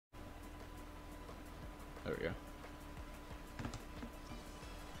There we go.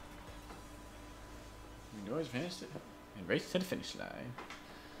 Doors finished and race to the finish line.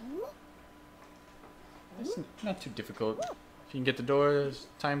 It's not too difficult. If you can get the doors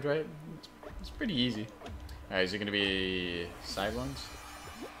timed right, it's pretty easy. Alright, is it going to be side ones?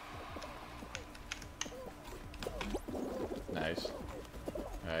 Nice.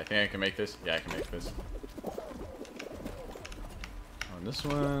 I think I can make this. Yeah, I can make this. On this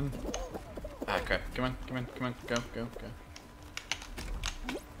one. Ah, crap. Come on, come on, come on. Go, go,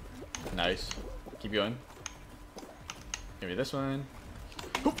 go. Nice. Keep going. Give me this one.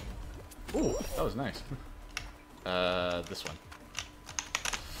 Ooh, that was nice. This one.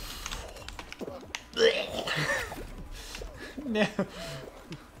 No.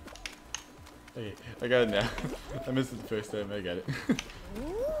 Okay, I got it now. I missed it the first time. I got it.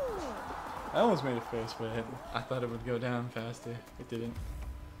 I almost made it first, but I thought it would go down faster. It didn't.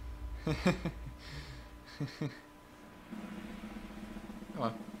 Come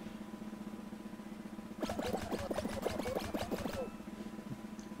on.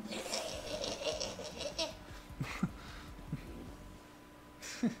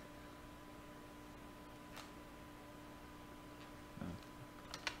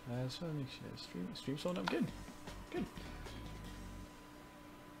 I just want to make sure stream's holding up good. Good.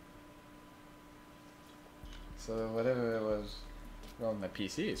 So whatever it was wrong with my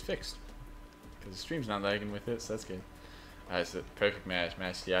PC is fixed. Because the stream's not lagging with it, so that's good. Alright, so perfect match.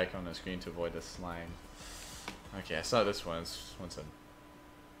 Match the icon on the screen to avoid the slime. Okay, I saw this one. This one's a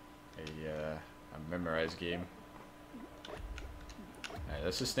memorized game. Alright,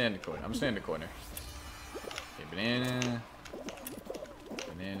 let's just stand in the corner. I'm gonna stand in the corner. Okay, banana.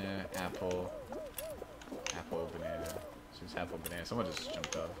 Banana, apple. Apple, banana. Since apple, banana. Someone just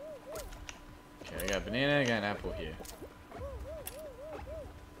jumped off. Okay, I got banana, I got an apple here.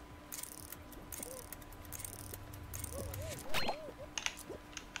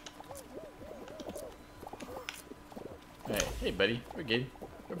 Alright, hey buddy, we're good.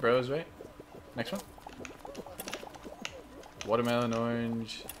 We're bros, right? Next one. Watermelon,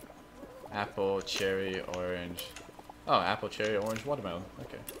 orange, apple, cherry, orange. Oh, apple, cherry, orange, watermelon.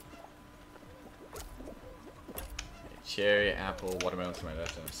 Okay. Cherry, apple, watermelon to my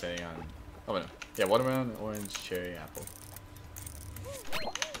left, and I'm saying on. Oh, no. Yeah, watermelon, orange, cherry, apple.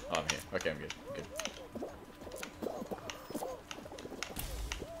 Oh, I'm here. Okay, I'm good. I'm good.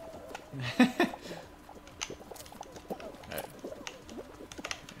 Alright.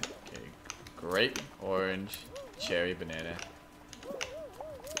 Okay. Grape, orange, cherry, banana.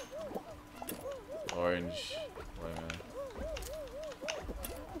 Orange, watermelon.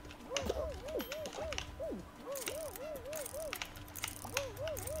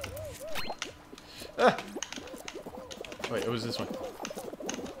 Ah! Wait, it was this one.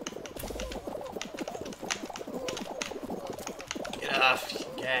 Get off,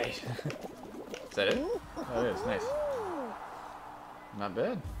 guys. Is that it? Oh, it is. Nice. Not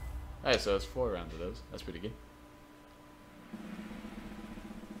bad. Alright, so it's 4 rounds of those. That's pretty good.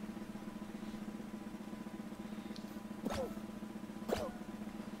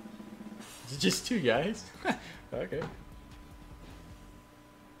 Is it just 2 guys? Okay.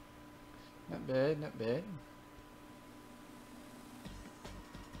 Not bad, not bad.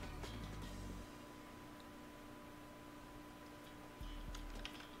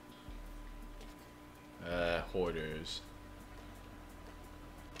 Hoarders.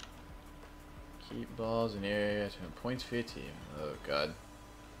 Keep balls in area to points for your team. Oh god.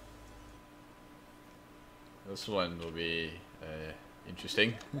 This one will be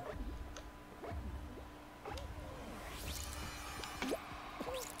interesting.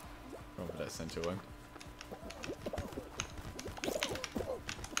 Going for that center one.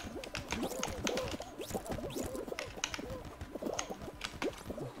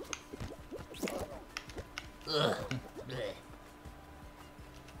 Ugh.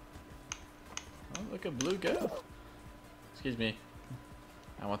 Oh, look at blue go. Excuse me.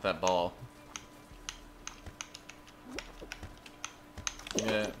 I want that ball.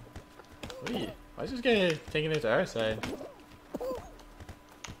 Yeah. Wait, why is this guy taking it to our side?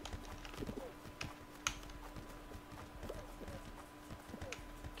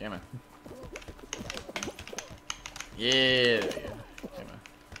 Come on. Yeah, there we go. Come on.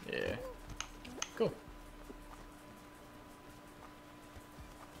 Yeah. Cool.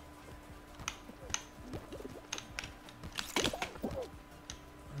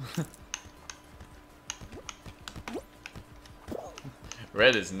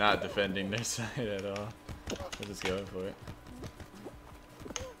 Red is not defending their side at all. They're just going for it.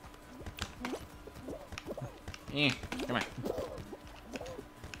 Come on.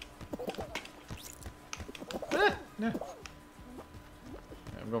 No.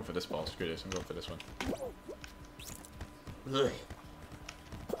 Yeah, I'm going for this ball. Screw this. I'm going for this one. Ugh.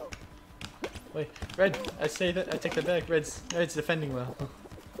 Wait, red! I say that. I take that back. Red's defending well.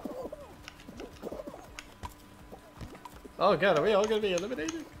 Oh god, are we all gonna be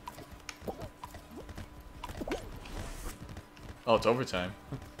eliminated? Oh, it's overtime.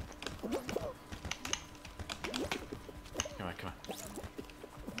 Come on, come on.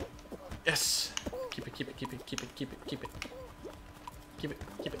 Yes! Keep it, keep it, keep it, keep it, keep it, keep it. Keep it,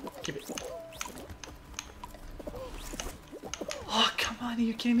 keep it, keep it. Oh, come on, are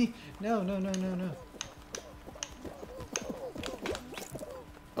you kidding me? No, no, no, no, no.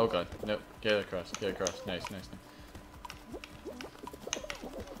 Oh god, no. Get it across, get it across. Nice, nice, nice.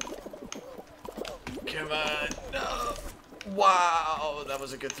 Come on, no! Wow, that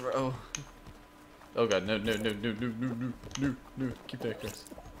was a good throw. Oh god, no, no, no, no, no, no, no, no, no. Keep that across.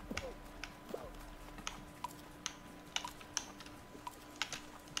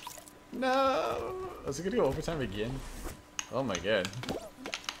 No! Was it gonna go overtime again? Oh my god.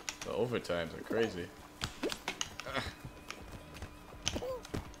 The overtimes are crazy.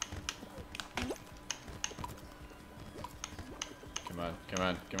 Come on, come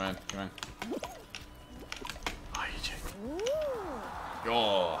on, come on, come on. Oh, you check.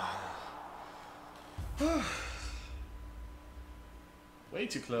 Oh. Way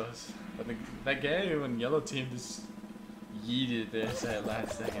too close. But that guy on yellow team just yeeted this at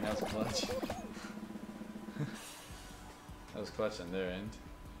last second. That was clutch. That was clutch on their end.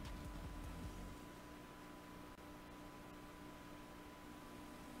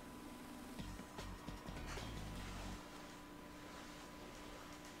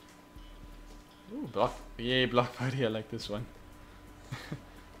 Ooh, block. Yay, block party. I like this one.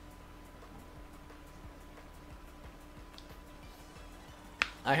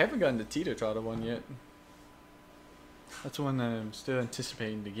 I haven't gotten the teeter-totter one yet. That's one that I'm still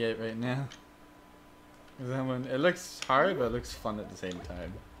anticipating to get right now. 'Cause that one, it looks hard, but it looks fun at the same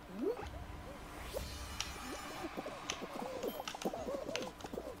time.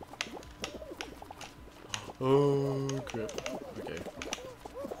 Oh crap. Okay.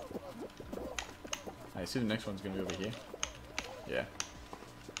 I assume the next one's gonna be over here. Yeah.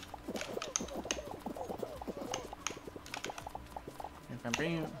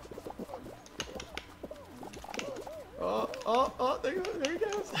 Oh, oh, oh, there he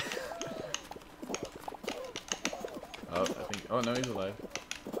goes. Oh, I think, oh no, he's alive.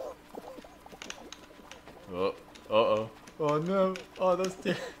 Oh, uh-oh. Oh no, oh, that's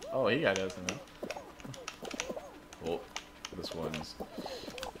oh, he got us now. Oh, this one's,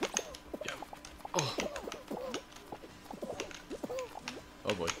 yeah. Oh.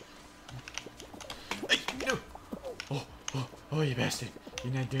 Oh boy. Hey, no! Oh, oh, oh, you bastard.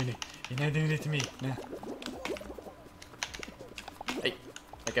 You're not doing it. You're not doing it to me. No. Hey,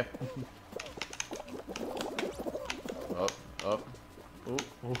 okay. Up, up. Oh,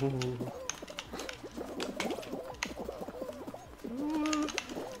 oh, oh.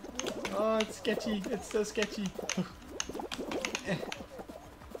 Oh, it's sketchy. It's so sketchy.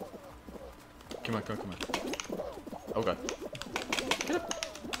 Come on, come on, come on. Oh god. Get up.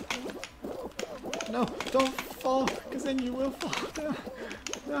 No, don't fall, because then you will fall. No,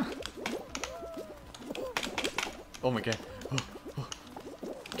 no. Oh my god. Oh, oh.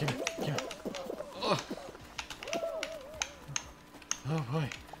 Come here, come here. Oh. Oh boy.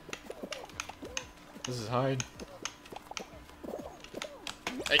 This is hard.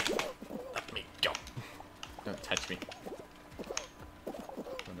 Hey, let me go. Don't touch me.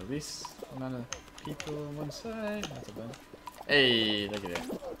 Gonna release amount of people on one side. That's a bad. Hey, look at that.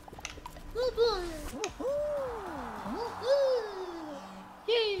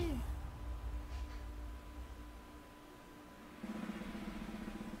 Yay!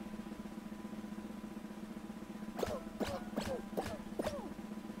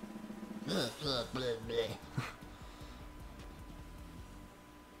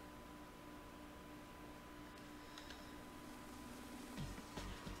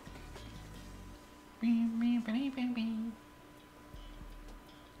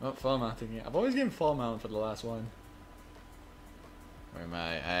 Oh, fall mounting it. I've always given fall mount for the last one. Where am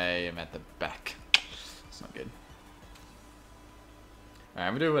I? I am at the back. It's not good. Alright,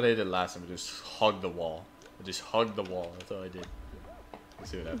 I'm gonna do what I did last time. Just hug the wall. I just hugged the wall. That's all I did.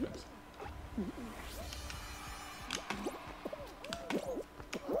 Let's see what happens.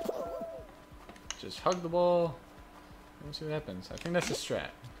 Just hug the wall. Let's see what happens. I think that's the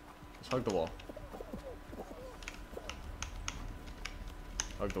strat. Just hug the wall.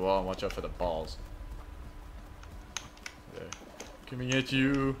 Hug the wall and watch out for the balls. There. Coming at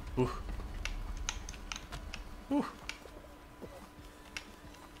you. Ooh. Ooh.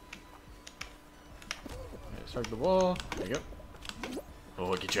 Strike the wall. There you go.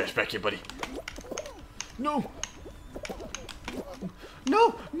 Oh, get your ass back here, buddy. No!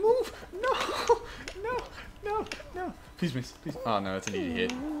 No! Move! No! No! No! No! Please miss. Please. Oh no, it's an easy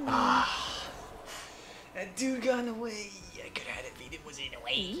hit. Ah! That dude got in the way. I could have had it beat. It was in the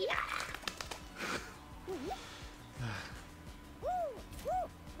way.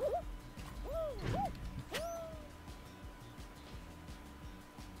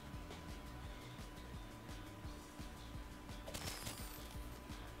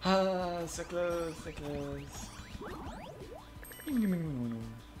 Ah, so close, so close.